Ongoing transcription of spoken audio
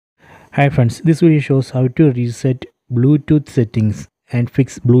Hi friends, this video shows how to reset Bluetooth settings and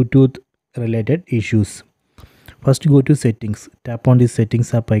fix Bluetooth related issues. First go to settings, tap on the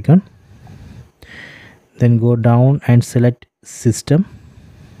settings app icon, then go down and select system,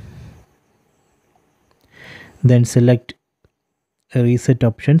 then select reset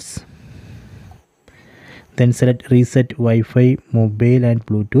options, then select reset Wi-Fi, mobile and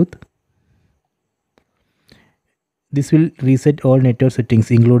Bluetooth. This will reset all network settings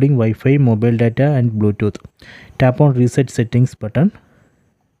including Wi-Fi, mobile data and Bluetooth. Tap on reset settings button,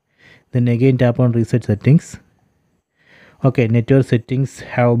 then again tap on reset settings. Okay, network settings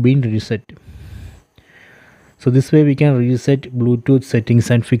have been reset. So this way we can reset Bluetooth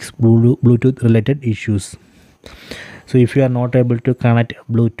settings and fix Bluetooth related issues. So if you are not able to connect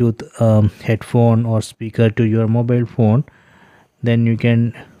Bluetooth headphone or speaker to your mobile phone, then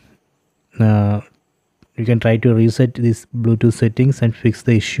uh, you can try to reset these Bluetooth settings and fix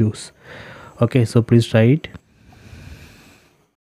the issues. Okay, so please try it.